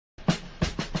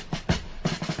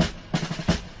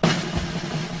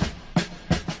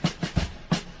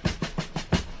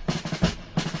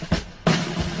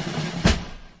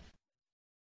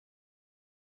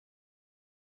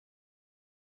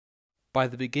By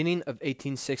the beginning of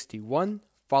 1861,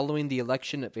 following the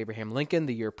election of Abraham Lincoln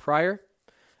the year prior,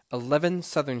 11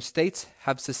 Southern states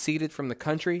have seceded from the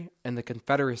country and the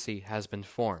Confederacy has been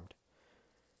formed.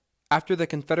 After the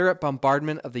Confederate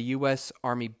bombardment of the U.S.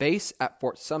 Army base at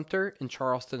Fort Sumter in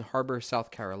Charleston Harbor,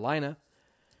 South Carolina,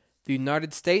 the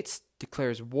United States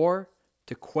declares war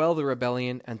to quell the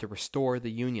rebellion and to restore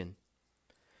the Union.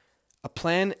 A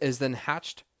plan is then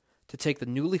hatched to take the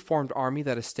newly formed army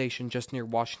that is stationed just near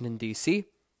Washington, D.C.,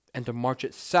 and to march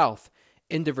it south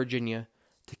into Virginia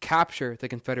to capture the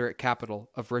Confederate capital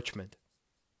of Richmond.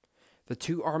 The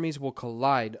two armies will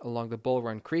collide along the Bull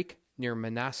Run Creek near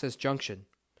Manassas Junction,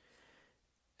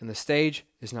 and the stage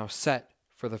is now set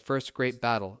for the first great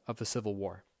battle of the Civil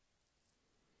War.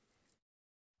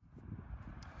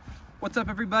 What's up,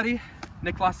 everybody?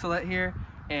 Nick Lastellette here,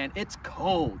 and it's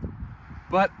cold,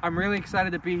 but I'm really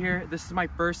excited to be here. This is my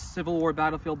first Civil War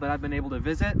battlefield that I've been able to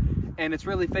visit, and it's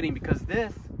really fitting because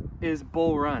this is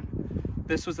Bull Run.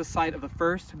 This was the site of the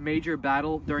first major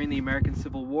battle during the American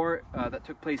Civil War that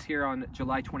took place here on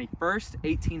July 21st,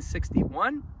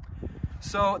 1861.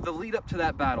 So the lead up to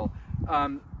that battle,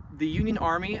 the Union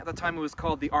Army, at the time it was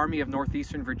called the Army of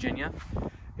Northeastern Virginia.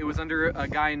 It was under a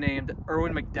guy named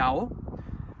Irwin McDowell.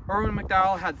 Irwin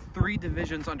McDowell had 3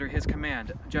 divisions under his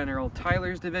command: General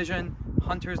Tyler's division,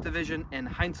 Hunter's division, and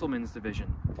Heintzelman's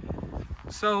division.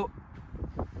 So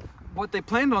what they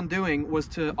planned on doing was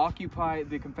to occupy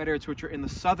the Confederates, which are in the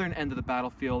southern end of the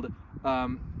battlefield,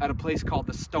 at a place called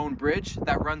the Stone Bridge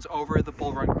that runs over the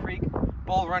Bull Run Creek.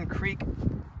 Bull Run Creek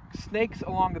snakes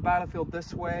along the battlefield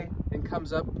this way and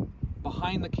comes up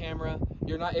behind the camera.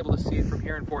 You're not able to see it from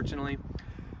here, unfortunately.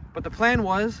 But the plan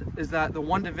is that the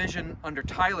 1 division under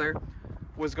Tyler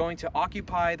was going to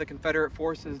occupy the Confederate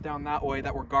forces down that way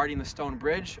that were guarding the Stone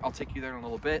Bridge. I'll take you there in a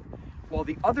little bit. While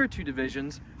the other 2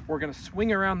 divisions were going to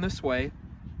swing around this way,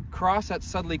 cross at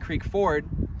Sudley Creek Ford,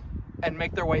 and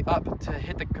make their way up to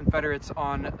hit the Confederates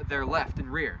on their left and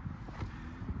rear.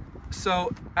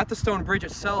 So at the Stone Bridge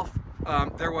itself,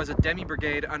 there was a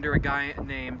demi-brigade under a guy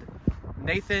named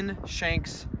Nathan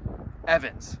Shanks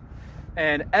Evans.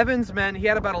 And Evans' men, he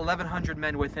had about 1,100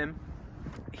 men with him.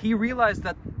 He realized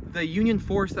that the Union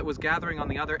force that was gathering on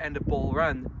the other end of Bull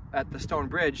Run at the Stone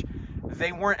Bridge,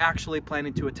 they weren't actually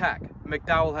planning to attack.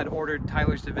 McDowell had ordered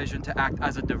Tyler's division to act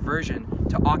as a diversion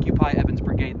to occupy Evans'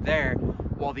 brigade there,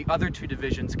 while the other 2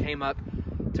 divisions came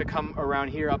around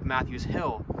here up Matthews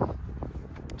Hill.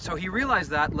 So he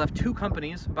realized that, left 2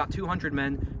 companies, about 200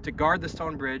 men, to guard the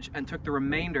Stone Bridge, and took the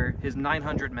remainder, his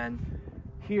 900 men,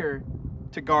 here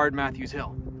to guard Matthews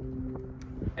Hill.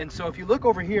 And so if you look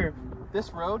over here,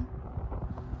 this road,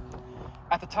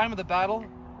 at the time of the battle,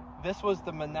 this was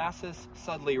the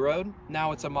Manassas-Sudley Road.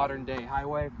 Now it's a modern-day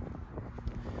highway.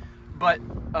 But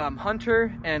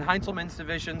Hunter and Heintzelman's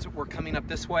divisions were coming up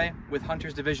this way, with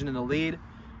Hunter's division in the lead.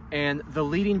 And the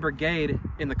leading brigade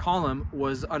in the column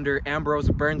was under Ambrose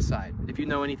Burnside. If you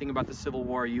know anything about the Civil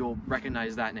War, you'll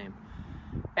recognize that name.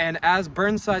 And as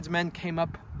Burnside's men came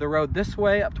up the road this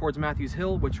way, up towards Matthews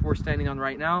Hill, which we're standing on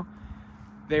right now,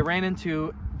 they ran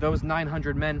into those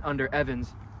 900 men under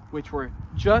Evans, which were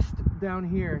just down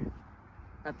here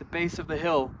at the base of the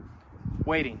hill,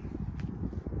 waiting.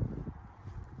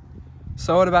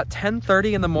 So at about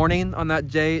 10:30 in the morning on that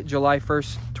day, July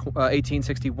 1st,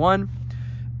 1861,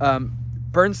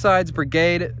 Burnside's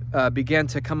brigade began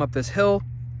to come up this hill,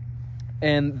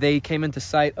 and they came into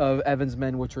sight of Evans'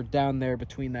 men, which were down there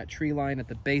between that tree line at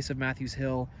the base of Matthews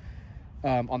Hill,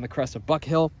 on the crest of Buck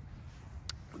Hill.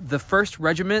 The 1st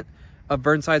Regiment of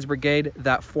Burnside's brigade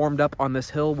that formed up on this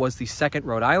hill was the 2nd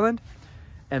Rhode Island.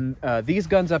 And these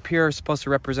guns up here are supposed to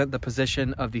represent the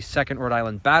position of the 2nd Rhode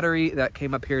Island Battery that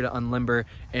came up here to unlimber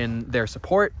in their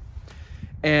support.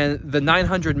 And the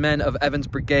 900 men of Evans'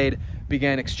 brigade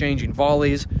began exchanging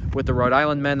volleys with the Rhode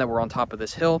Island men that were on top of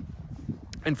this hill.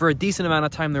 And for a decent amount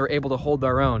of time, they were able to hold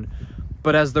their own.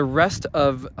 But as the rest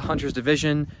of Hunter's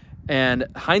division and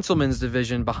Heintzelman's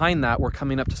division behind that were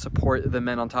coming up to support the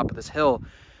men on top of this hill,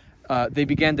 they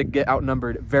began to get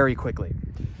outnumbered very quickly.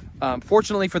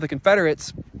 Fortunately for the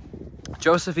Confederates,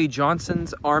 Joseph E.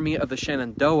 Johnston's Army of the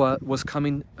Shenandoah was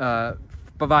coming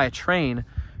via train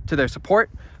to their support.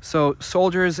 So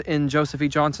soldiers in Joseph E.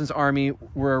 Johnston's army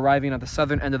were arriving at the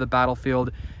southern end of the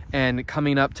battlefield and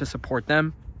coming up to support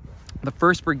them. The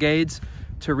 1st brigades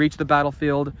to reach the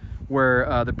battlefield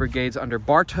were the brigades under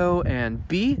Bartow and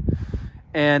B.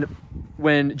 And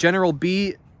when General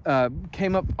B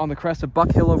came up on the crest of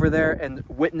Buck Hill over there and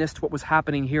witnessed what was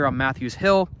happening here on Matthews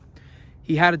Hill,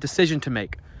 he had a decision to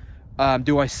make.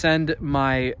 Do I send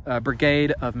my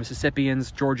brigade of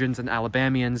Mississippians, Georgians, and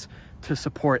Alabamians to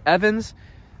support Evans,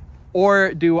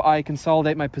 Or do I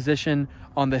consolidate my position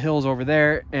on the hills over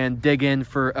there and dig in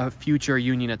for a future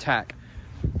Union attack?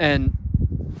 And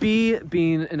B,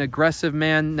 being an aggressive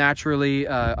man, naturally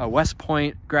a West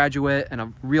Point graduate and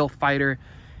a real fighter,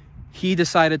 he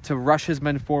decided to rush his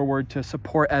men forward to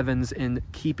support Evans in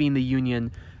keeping the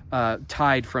Union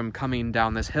tide from coming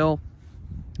down this hill.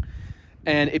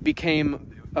 And it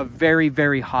became a very,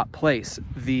 very hot place.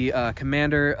 The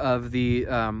commander of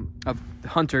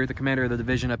Hunter, the commander of the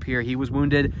division up here, he was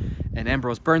wounded, and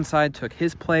Ambrose Burnside took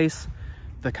his place.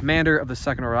 The commander of the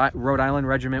 2nd Rhode Island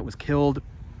Regiment was killed.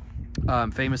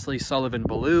 Famously, Sullivan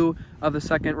Ballou of the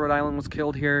 2nd Rhode Island was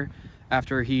killed here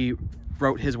after he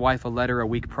wrote his wife a letter a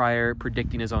week prior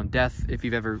predicting his own death. If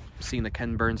you've ever seen the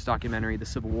Ken Burns documentary, The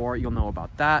Civil War, you'll know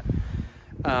about that.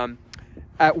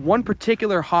 At one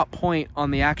particular hot point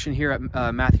on the action here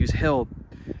at Matthews Hill,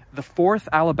 the 4th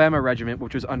Alabama Regiment,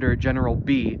 which was under General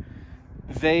B,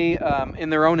 they, in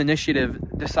their own initiative,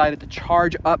 decided to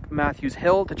charge up Matthews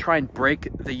Hill to try and break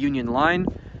the Union line.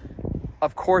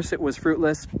 Of course, it was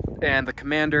fruitless, and the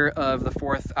commander of the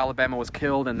 4th Alabama was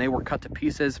killed, and they were cut to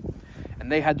pieces,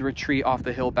 and they had to retreat off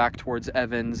the hill back towards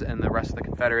Evans and the rest of the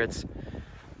Confederates.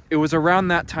 It was around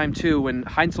that time, too, when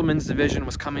Heintzelman's division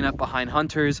was coming up behind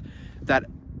Hunter's, that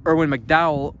Irwin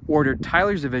McDowell ordered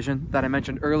Tyler's division that I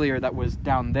mentioned earlier that was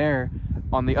down there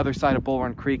on the other side of Bull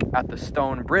Run Creek at the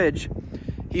Stone Bridge.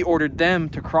 He ordered them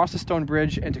to cross the Stone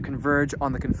Bridge and to converge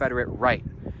on the Confederate right.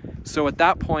 So at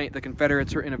that point, the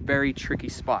Confederates were in a very tricky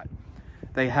spot.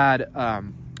 They had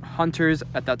Hunter's,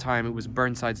 at that time it was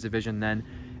Burnside's division then,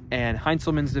 and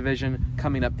Heintzelman's division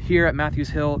coming up here at Matthews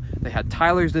Hill. They had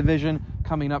Tyler's division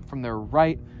coming up from their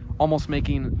right, almost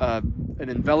making an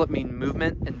enveloping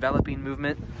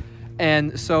movement.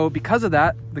 And so because of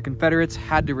that, the Confederates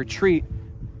had to retreat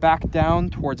back down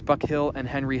towards Buck Hill and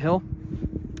Henry Hill.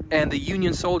 And the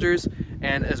Union soldiers,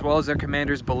 and as well as their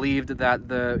commanders, believed that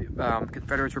the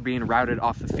Confederates were being routed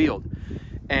off the field.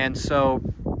 And so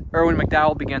Irwin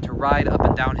McDowell began to ride up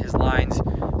and down his lines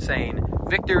saying,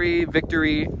 "Victory,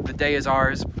 victory, the day is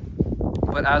ours."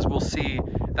 But as we'll see,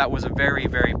 that was a very,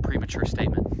 very premature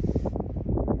statement.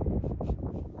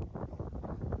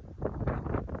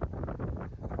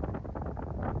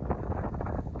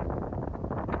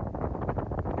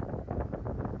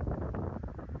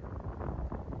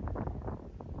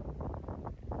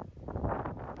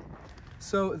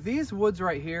 So these woods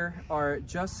right here are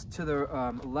just to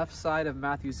the left side of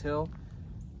Matthews Hill,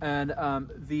 and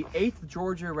the 8th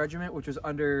Georgia Regiment, which was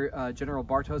under General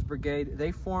Bartow's brigade,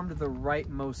 they formed the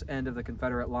rightmost end of the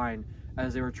Confederate line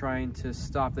as they were trying to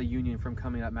stop the Union from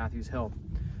coming up Matthews Hill.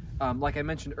 Like I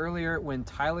mentioned earlier, when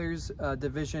Tyler's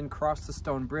division crossed the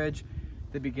Stone Bridge,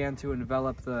 they began to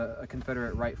envelop the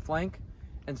Confederate right flank.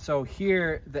 And so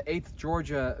here, the 8th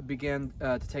Georgia began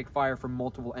to take fire from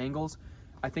multiple angles.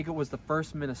 I think it was the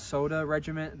 1st Minnesota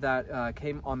Regiment that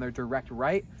came on their direct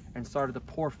right and started to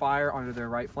pour fire onto their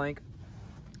right flank.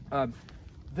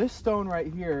 This stone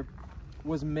right here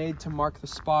was made to mark the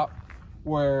spot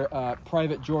where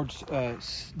Private George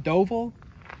Stovall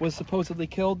was supposedly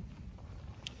killed.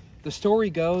 The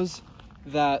story goes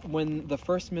that when the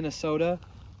 1st Minnesota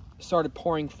started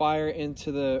pouring fire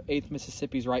into the 8th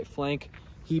Mississippi's right flank,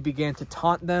 he began to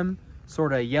taunt them,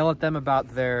 sort of yell at them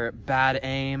about their bad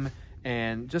aim,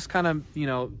 and just kind of, you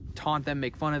know, taunt them,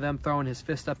 make fun of them, throwing his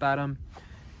fist up at them.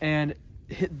 And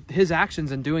his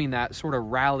actions in doing that sort of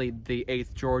rallied the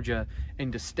 8th Georgia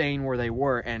into staying where they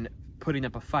were and putting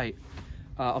up a fight.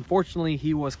 Unfortunately,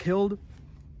 he was killed,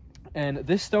 and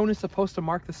this stone is supposed to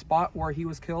mark the spot where he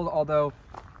was killed, although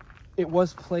it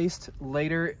was placed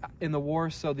later in the war,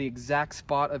 so the exact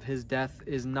spot of his death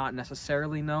is not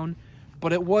necessarily known,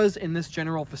 but it was in this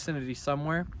general vicinity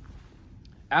somewhere.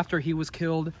 After he was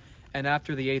killed, and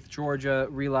after the 8th Georgia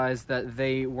realized that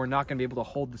they were not going to be able to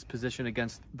hold this position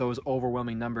against those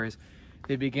overwhelming numbers,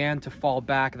 they began to fall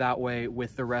back that way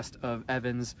with the rest of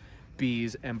Evans,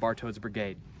 B's, and Bartow's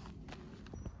brigade.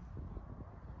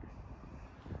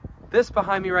 This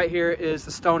behind me right here is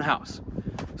the Stone House.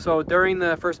 So during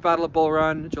the First Battle of Bull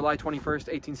Run, July 21st,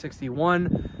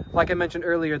 1861, like I mentioned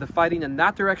earlier, the fighting in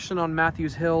that direction on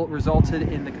Matthews Hill resulted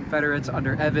in the Confederates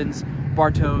under Evans,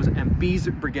 Bartow's, and B's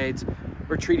brigades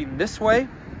retreating this way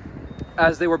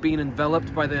as they were being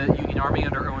enveloped by the Union Army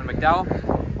under Irwin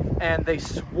McDowell, and they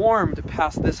swarmed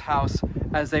past this house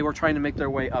as they were trying to make their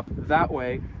way up that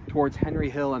way towards Henry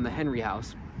Hill and the Henry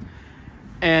House.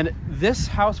 And this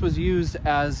house was used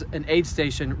as an aid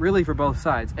station really for both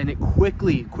sides, and it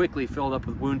quickly filled up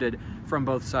with wounded from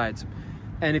both sides.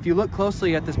 And if you look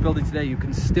closely at this building today, you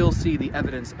can still see the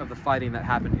evidence of the fighting that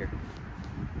happened here.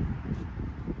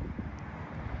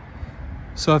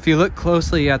 So if you look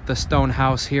closely at the stone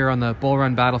house here on the Bull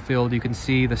Run battlefield, you can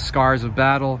see the scars of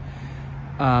battle.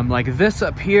 Like this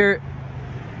up here,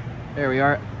 there we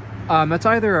are. That's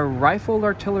either a rifled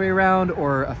artillery round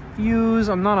or a fuse.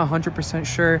 I'm not 100%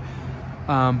 sure.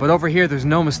 But over here, there's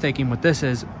no mistaking what this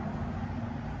is.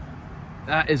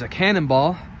 That is a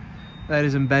cannonball that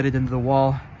is embedded into the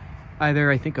wall. Either,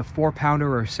 I think, a 4-pounder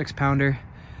or a 6-pounder.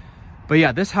 But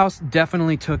yeah, this house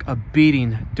definitely took a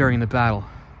beating during the battle.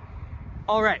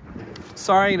 All right,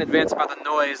 sorry in advance about the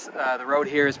noise. The road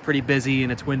here is pretty busy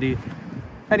and it's windy.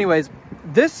 Anyways,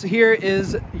 this here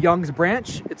is Young's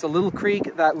Branch. It's a little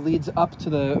creek that leads up to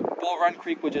the Bull Run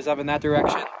Creek, which is up in that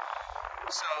direction.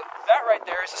 So that right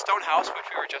there is a stone house, which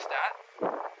we were just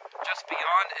at. Just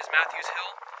beyond is Matthews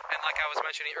Hill. And like I was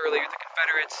mentioning earlier, the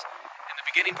Confederates, in the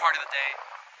beginning part of the day,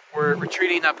 were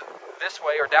retreating up this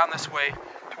way or down this way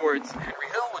towards Henry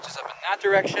Hill, which is up in that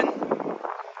direction.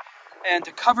 And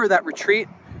to cover that retreat,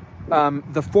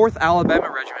 the 4th Alabama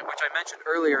Regiment, which I mentioned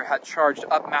earlier, had charged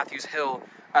up Matthews Hill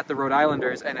at the Rhode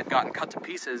Islanders and had gotten cut to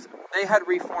pieces. They had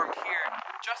reformed here,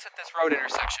 just at this road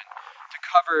intersection, to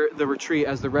cover the retreat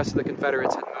as the rest of the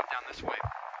Confederates had moved down this way.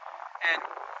 And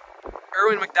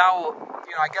Irwin McDowell,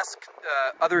 you know, I guess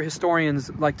other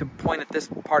historians like to point at this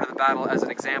part of the battle as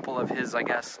an example of his, I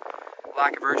guess,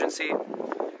 lack of urgency.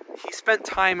 He spent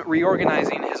time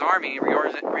reorganizing his army,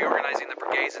 reorganizing the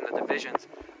brigades and the divisions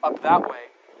up that way.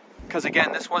 Because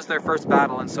again, this was their first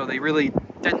battle, and so they really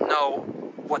didn't know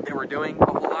what they were doing a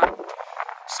whole lot.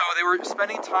 So they were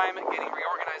spending time getting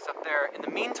reorganized up there. In the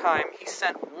meantime, he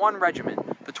sent one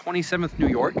regiment, the 27th New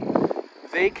York.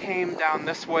 They came down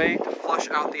this way to flush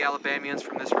out the Alabamians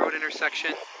from this road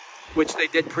intersection, which they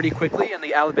did pretty quickly, and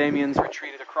the Alabamians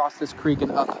retreated across this creek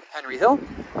and up Henry Hill. But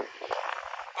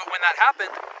when that happened,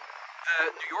 the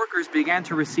New Yorkers began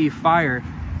to receive fire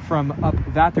from up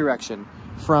that direction,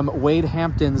 from Wade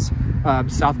Hampton's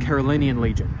South Carolinian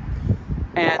Legion.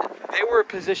 And they were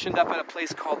positioned up at a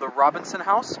place called the Robinson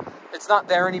House. It's not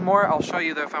there anymore. I'll show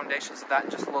you the foundations of that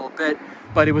in just a little bit.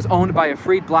 But it was owned by a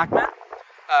freed black man.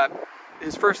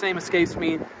 His first name escapes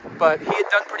me, but he had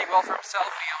done pretty well for himself.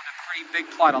 He owned a pretty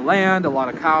big plot of land, a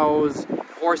lot of cows,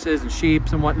 horses, and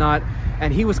sheep and whatnot.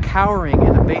 And he was cowering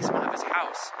in the basement of his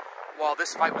house while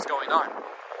this fight was going on.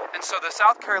 And so the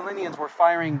South Carolinians were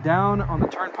firing down on the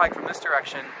turnpike from this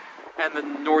direction, and the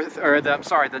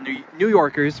New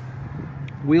Yorkers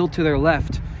wheeled to their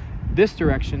left this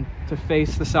direction to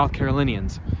face the South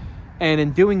Carolinians. And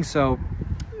in doing so,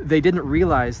 they didn't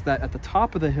realize that at the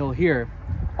top of the hill here,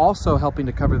 also helping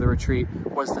to cover the retreat,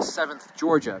 was the 7th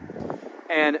Georgia.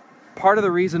 And part of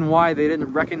the reason why they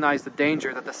didn't recognize the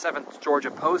danger that the 7th Georgia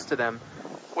posed to them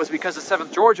was because the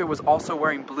 7th Georgia was also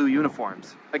wearing blue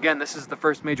uniforms. Again, this is the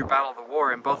first major battle of the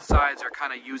war, and both sides are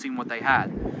kind of using what they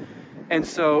had. And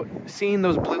so, seeing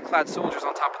those blue-clad soldiers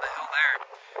on top of the hill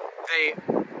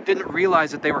there, they didn't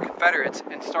realize that they were Confederates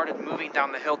and started moving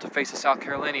down the hill to face the South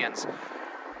Carolinians.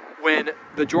 When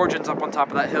the Georgians up on top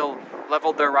of that hill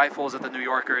leveled their rifles at the New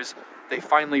Yorkers, they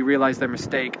finally realized their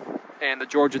mistake, and the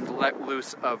Georgians let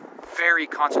loose a very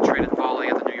concentrated volley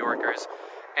at the New Yorkers.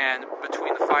 And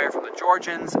between the fire from the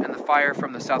Georgians and the fire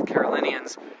from the South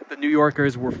Carolinians, the New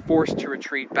Yorkers were forced to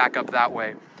retreat back up that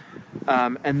way.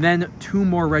 And then 2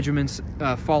 more regiments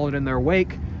followed in their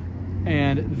wake,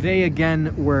 and they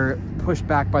again were pushed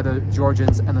back by the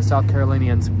Georgians and the South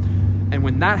Carolinians. And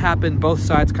when that happened, both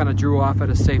sides kind of drew off at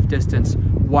a safe distance,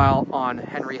 while on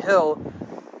Henry Hill,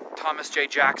 Thomas J.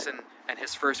 Jackson and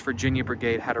his 1st Virginia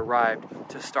Brigade had arrived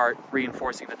to start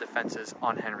reinforcing the defenses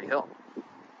on Henry Hill.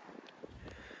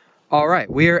 All right,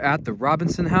 we are at the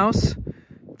Robinson House.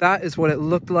 That is what it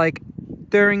looked like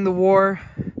during the war.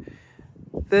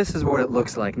 This is what it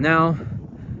looks like now.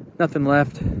 Nothing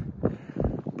left,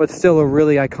 but still a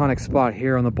really iconic spot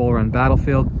here on the Bull Run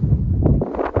battlefield.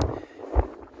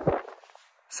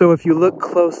 So if you look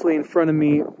closely in front of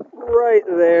me, right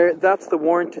there, that's the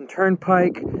Warrenton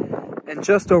Turnpike. And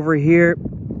just over here,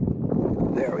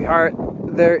 there we are,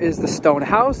 there is the stone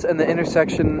house and the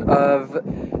intersection of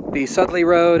the Sudley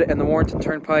Road and the Warrenton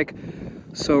Turnpike.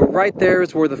 So right there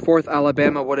is where the 4th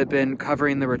Alabama would have been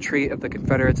covering the retreat of the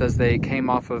Confederates as they came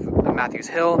off of Matthews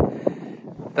Hill.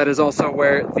 That is also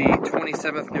where the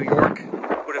 27th New York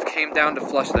would have came down to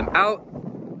flush them out.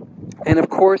 And of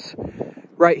course,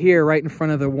 right here, right in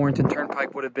front of the Warrenton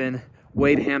Turnpike would have been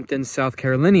Wade Hampton's South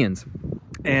Carolinians.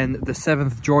 And the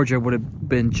 7th Georgia would have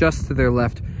been just to their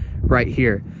left right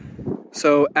here.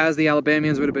 So as the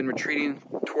Alabamians would have been retreating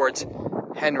towards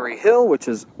Henry Hill, which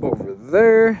is over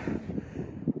there,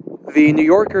 the New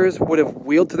Yorkers would have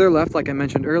wheeled to their left, like I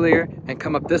mentioned earlier, and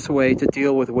come up this way to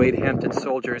deal with Wade Hampton's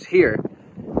soldiers here.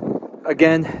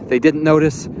 Again, they didn't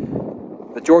notice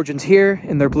the Georgians here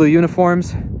in their blue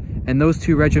uniforms, and those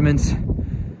two regiments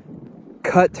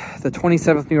cut the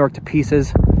 27th New York to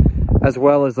pieces, as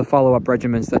well as the follow-up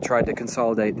regiments that tried to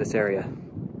consolidate this area.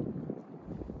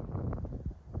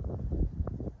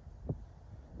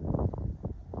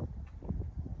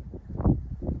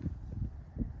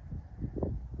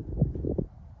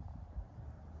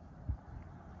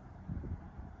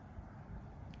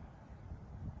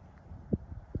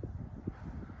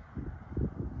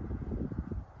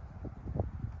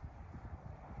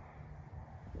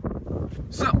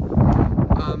 So,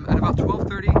 at about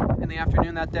 12:30 in the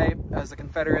afternoon that day, as the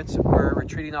Confederates were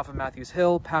retreating off of Matthews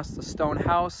Hill past the stone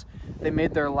house, they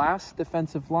made their last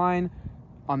defensive line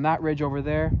on that ridge over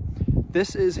there.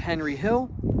 This is Henry Hill,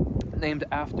 named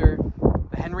after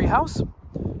the Henry House.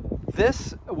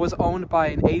 This was owned by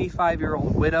an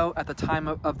 85-year-old widow at the time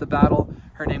of the battle.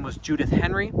 Her name was Judith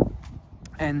Henry.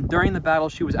 And during the battle,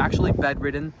 she was actually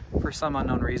bedridden for some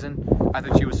unknown reason.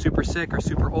 Either she was super sick or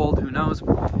super old, who knows.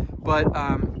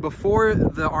 But before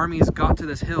the armies got to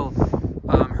this hill,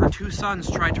 her two sons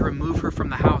tried to remove her from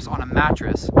the house on a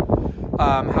mattress.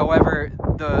 However,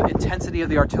 the intensity of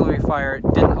the artillery fire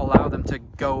didn't allow them to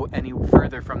go any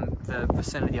further from the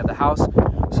vicinity of the house.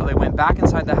 So they went back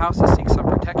inside the house to seek some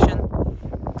protection.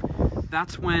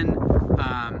 That's when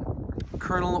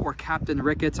Colonel or Captain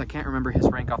Ricketts, I can't remember his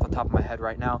rank off the top of my head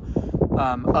right now,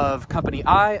 of Company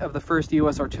I of the 1st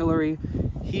U.S. Artillery,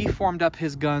 he formed up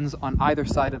his guns on either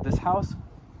side of this house.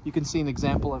 You can see an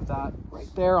example of that right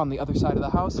there on the other side of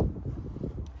the house.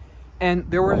 And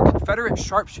there were Confederate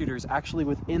sharpshooters actually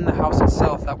within the house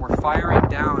itself that were firing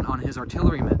down on his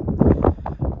artillerymen.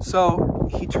 So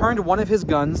he turned one of his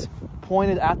guns,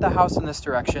 pointed at the house in this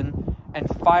direction, and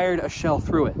fired a shell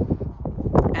through it.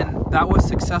 And that was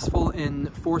successful in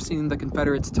forcing the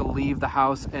Confederates to leave the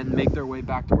house and make their way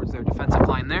back towards their defensive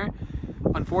line there.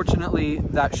 Unfortunately,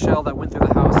 that shell that went through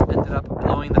the house ended up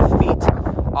blowing the feet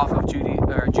off of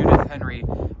Judith Henry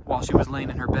while she was laying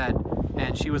in her bed,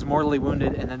 and she was mortally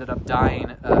wounded and ended up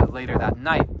dying later that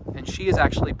night. And she is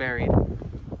actually buried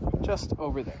just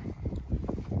over there.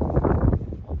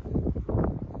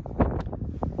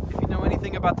 If you know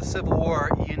anything about the Civil War,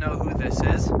 you know who this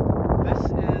is. This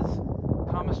is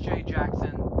Thomas J.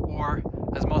 Jackson, or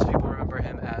as most people remember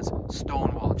him as,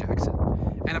 Stonewall Jackson.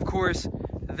 And of course,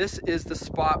 this is the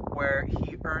spot where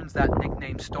he earns that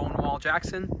nickname Stonewall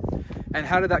Jackson. And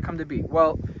how did that come to be?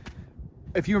 Well,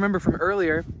 if you remember from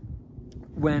earlier,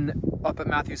 when up at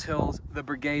Matthews Hills, the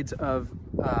brigades of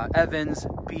Evans,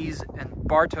 Bees, and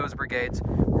Bartow's brigades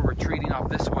were retreating off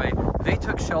this way, they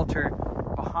took shelter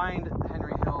behind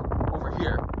Henry Hill over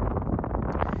here.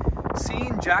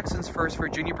 Seeing Jackson's 1st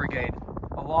Virginia Brigade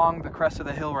along the crest of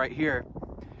the hill right here,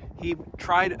 B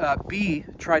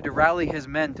tried to rally his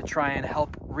men to try and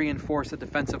help reinforce the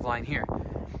defensive line here.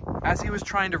 As he was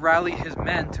trying to rally his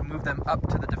men to move them up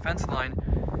to the defense line,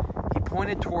 he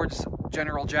pointed towards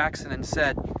General Jackson and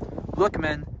said, "Look,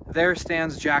 men, there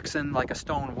stands Jackson like a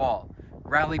stone wall.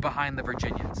 Rally behind the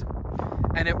Virginians."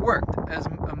 And it worked, as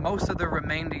most of the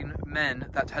remaining men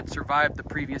that had survived the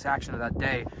previous action of that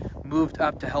day moved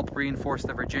up to help reinforce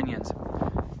the Virginians.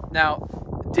 Now,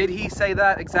 did he say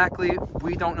that exactly?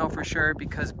 We don't know for sure,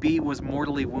 because B was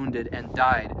mortally wounded and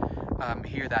died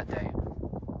here that day.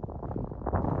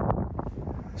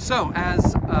 So,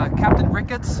 as Captain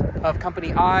Ricketts of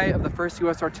Company I of the 1st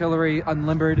U.S. Artillery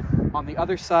unlimbered on the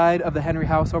other side of the Henry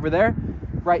House over there,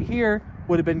 right here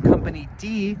would have been Company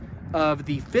D of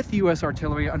the 5th U.S.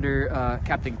 Artillery under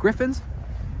Captain Griffins.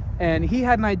 And he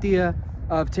had an idea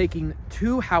of taking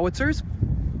 2 howitzers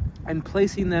and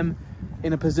placing them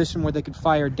in a position where they could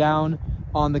fire down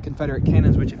on the Confederate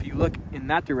cannons, which, if you look in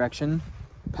that direction,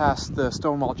 past the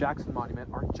Stonewall Jackson Monument,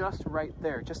 are just right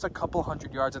there, just a couple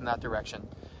hundred yards in that direction.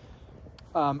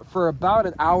 For about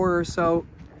an hour or so,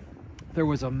 there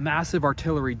was a massive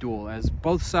artillery duel as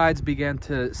both sides began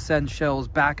to send shells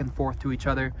back and forth to each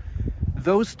other.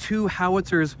 Those 2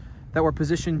 howitzers that were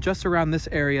positioned just around this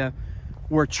area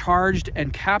were charged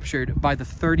and captured by the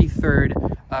 33rd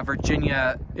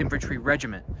Virginia Infantry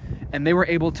Regiment. And they were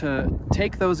able to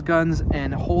take those guns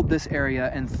and hold this area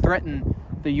and threaten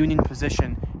the Union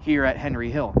position here at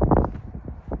Henry Hill.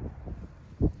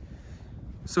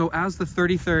 So as the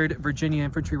 33rd Virginia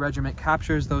Infantry Regiment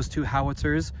captures those 2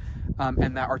 howitzers,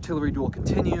 and that artillery duel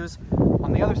continues,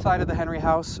 on the other side of the Henry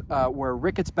House, where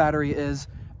Ricketts Battery is,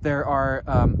 there are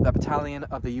the battalion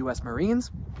of the U.S.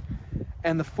 Marines,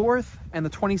 and the 4th and the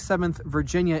 27th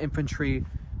Virginia Infantry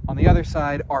on the other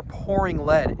side are pouring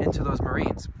lead into those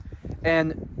Marines.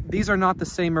 And these are not the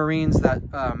same Marines that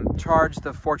charged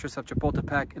the fortress of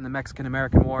Chapultepec in the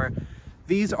Mexican-American War.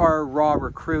 these are raw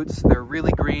recruits. They're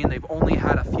really green. They've only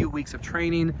had a few weeks of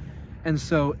training. And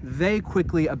so they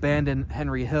quickly abandon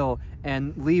Henry Hill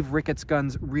and leave Ricketts'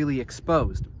 guns really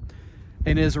exposed.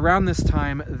 And it is around this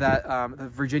time that the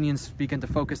Virginians begin to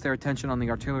focus their attention on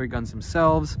the artillery guns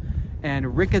themselves,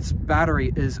 and Ricketts'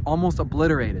 battery is almost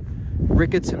obliterated.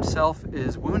 Ricketts himself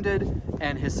is wounded,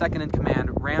 and his second in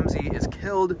command, Ramsey, is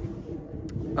killed.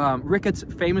 Ricketts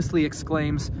famously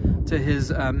exclaims to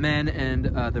his men and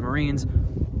the Marines,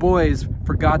 "Boys,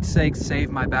 for God's sake,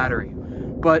 save my battery."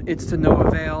 But it's to no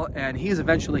avail, and he is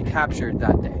eventually captured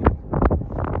that day.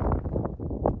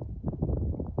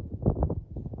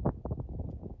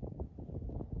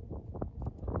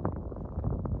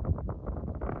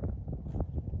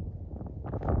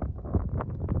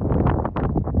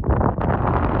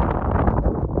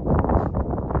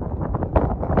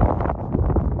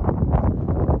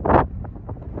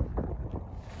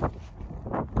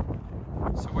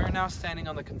 Now standing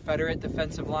on the Confederate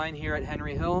defensive line here at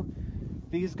Henry Hill.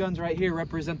 These guns right here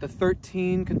represent the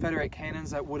 13 Confederate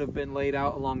cannons that would have been laid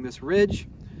out along this ridge.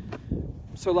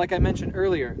 So like I mentioned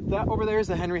earlier, that over there is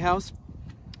the Henry House.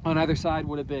 On either side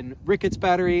would have been Ricketts'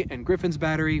 battery and Griffin's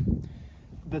battery.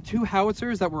 The two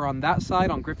howitzers that were on that side,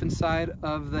 on Griffin's side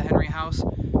of the Henry House,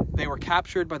 they were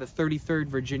captured by the 33rd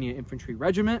Virginia Infantry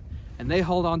Regiment, and they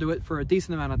held onto it for a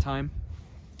decent amount of time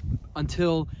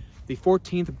until the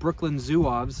 14th Brooklyn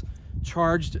Zouaves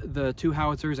charged the two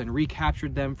howitzers and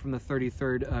recaptured them from the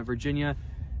 33rd Virginia,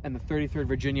 and the 33rd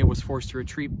Virginia was forced to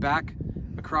retreat back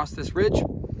across this ridge.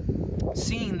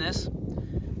 Seeing this,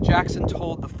 Jackson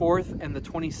told the 4th and the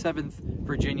 27th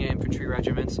Virginia Infantry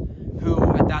Regiments, who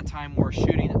at that time were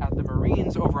shooting at the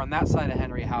Marines over on that side of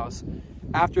Henry House.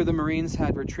 After the Marines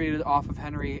had retreated off of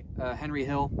Henry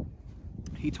Hill,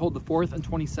 he told the 4th and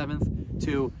 27th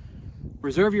to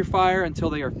reserve your fire until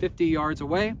they are 50 yards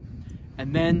away,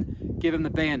 and then give them the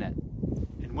bayonet.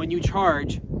 And when you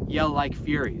charge, yell like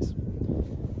furies.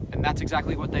 And that's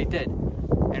exactly what they did.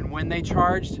 And when they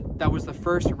charged, that was the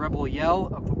first rebel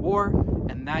yell of the war,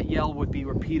 and that yell would be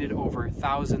repeated over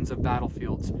thousands of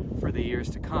battlefields for the years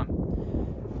to come.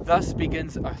 Thus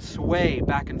begins a sway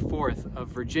back and forth of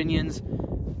Virginians,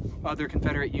 other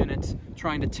Confederate units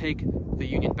trying to take the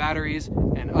Union batteries,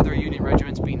 and other Union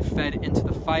regiments being fed into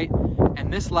the fight.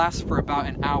 And this lasts for about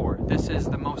an hour. This is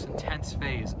the most intense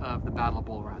phase of the Battle of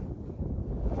Bull Run.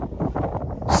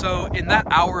 So in that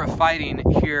hour of fighting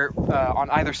here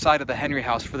on either side of the Henry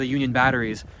House for the Union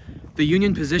batteries, the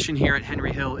Union position here at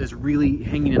Henry Hill is really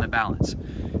hanging in the balance.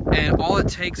 And all it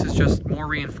takes is just more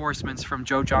reinforcements from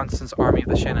Joe Johnston's Army of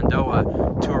the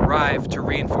Shenandoah to arrive to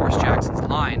reinforce Jackson's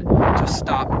line to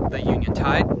stop the Union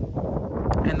tide.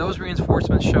 And those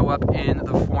reinforcements show up in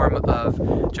the form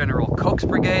of General Koch's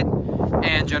brigade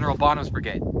and General Bonham's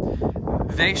brigade.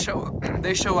 They show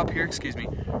up here,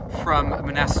 from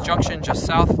Manassas Junction, just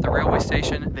south of the railway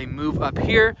station. They move up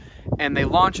here and they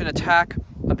launch an attack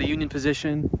of the Union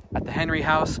position at the Henry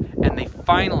House, and they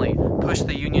finally push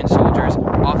the Union soldiers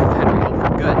off of Henry Hill for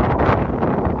good.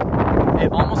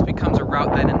 It almost becomes a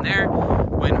rout then and there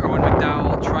when Irwin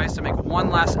McDowell tries to make one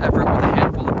last effort with a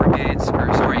handful of regiments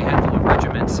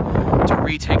to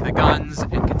retake the guns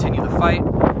and continue the fight.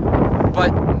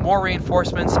 But more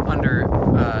reinforcements under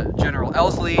General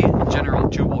Elsley and General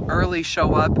Jubal Early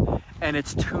show up, and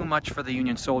it's too much for the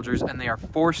Union soldiers, and they are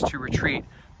forced to retreat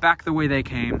back the way they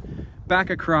came, back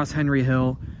across Henry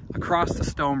Hill, across the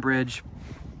Stone Bridge.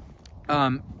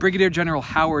 Brigadier General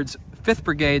Howard's 5th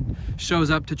Brigade shows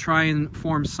up to try and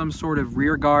form some sort of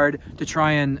rear guard to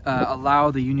try and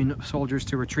allow the Union soldiers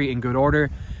to retreat in good order.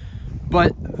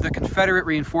 But the Confederate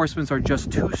reinforcements are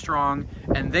just too strong,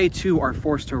 and they too are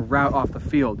forced to rout off the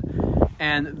field.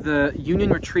 And the Union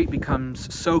retreat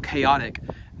becomes so chaotic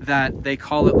that they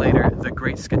call it later the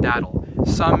Great Skedaddle.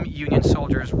 Some Union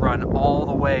soldiers run all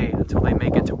the way until they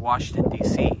make it to Washington,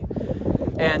 D.C.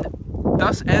 And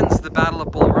thus ends the Battle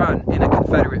of Bull Run in a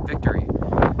Confederate victory.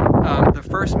 The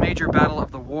first major battle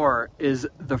of the war is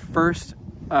the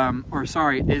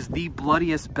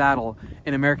bloodiest battle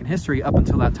in American history up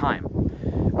until that time.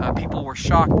 People were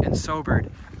shocked and sobered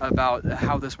about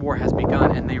how this war has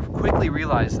begun, and they quickly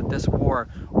realized that this war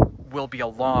will be a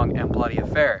long and bloody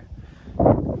affair.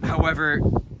 However,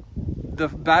 the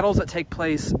battles that take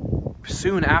place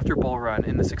soon after Bull Run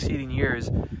in the succeeding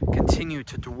years continue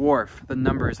to dwarf the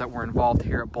numbers that were involved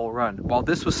here at Bull Run. While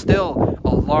this was still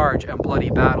a large and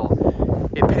bloody battle,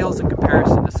 it pales in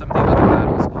comparison to some of the other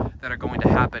battles that are going to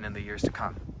happen in the years to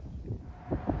come.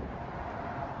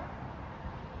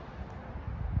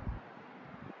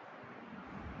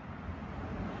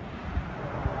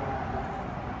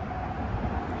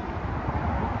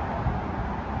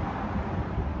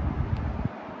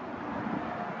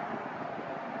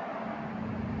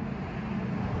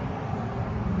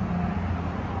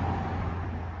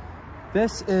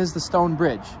 This is the stone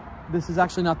bridge. This is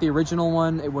actually not the original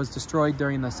one. It was destroyed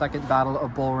during the Second Battle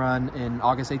of Bull Run in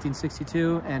August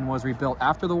 1862 and was rebuilt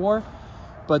after the war.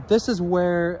 But this is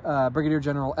where Brigadier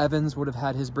General Evans would have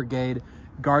had his brigade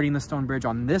guarding the stone bridge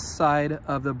on this side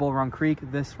of the Bull Run Creek.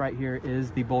 This right here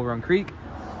is the Bull Run Creek.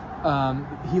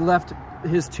 He left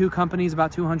his 2 companies,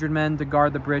 about 200 men, to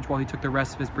guard the bridge while he took the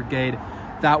rest of his brigade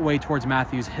that way towards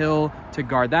Matthews Hill to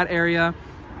guard that area.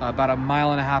 About 1.5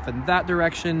 miles in that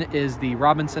direction is the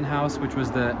Robinson House, which was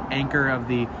the anchor of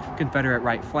the Confederate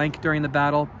right flank during the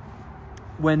battle.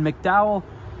 When McDowell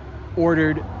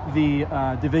ordered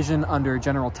the division under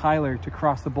General Tyler to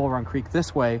cross the Bull Run Creek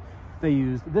this way, they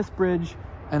used this bridge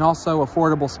and also a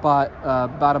fordable spot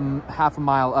about 1/2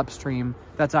 mile upstream.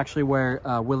 That's actually where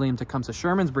William Tecumseh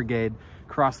Sherman's brigade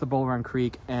crossed the Bull Run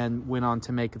Creek and went on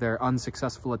to make their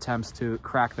unsuccessful attempts to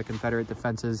crack the Confederate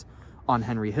defenses on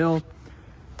Henry Hill.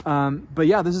 But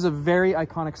yeah, this is a very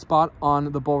iconic spot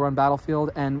on the Bull Run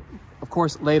battlefield. And of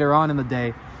course, later on in the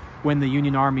day, when the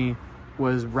Union Army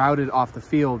was routed off the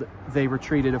field, they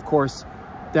retreated, of course,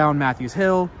 down Matthews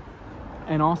Hill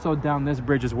and also down this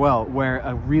bridge as well, where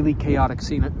a really chaotic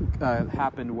scene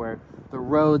happened, where the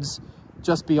roads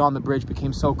just beyond the bridge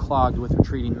became so clogged with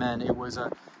retreating men. It was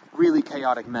a really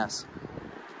chaotic mess.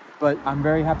 But I'm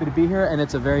very happy to be here, and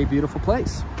it's a very beautiful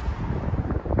place.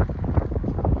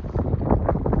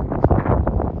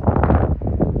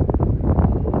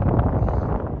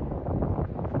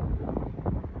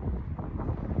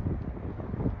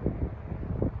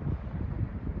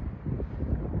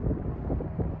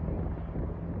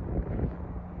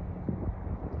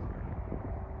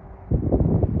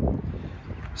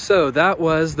 So that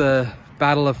was the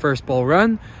Battle of First Bull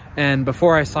Run. And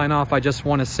before I sign off, I just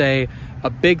want to say a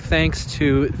big thanks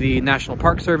to the National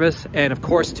Park Service and of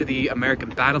course to the American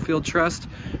Battlefield Trust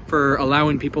for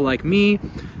allowing people like me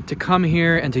to come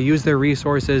here and to use their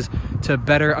resources to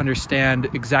better understand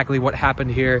exactly what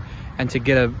happened here and to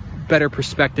get a better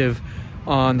perspective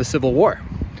on the Civil War.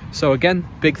 So again,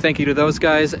 big thank you to those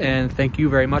guys, and thank you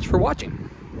very much for watching.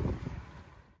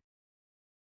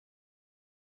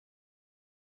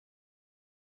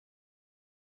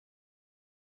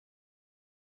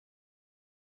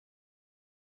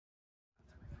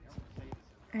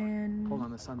 And hold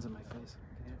on, the sun's in my face.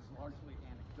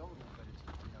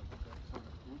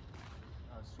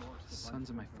 Sun's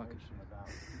in my fucking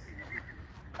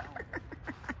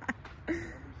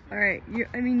all right,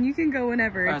 you can go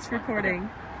whenever. Oh, it's recording.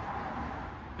 Okay.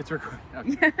 It's recording.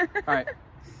 Okay. Yeah. All right.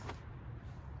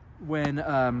 When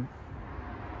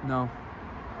no.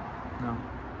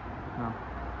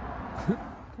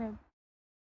 Okay.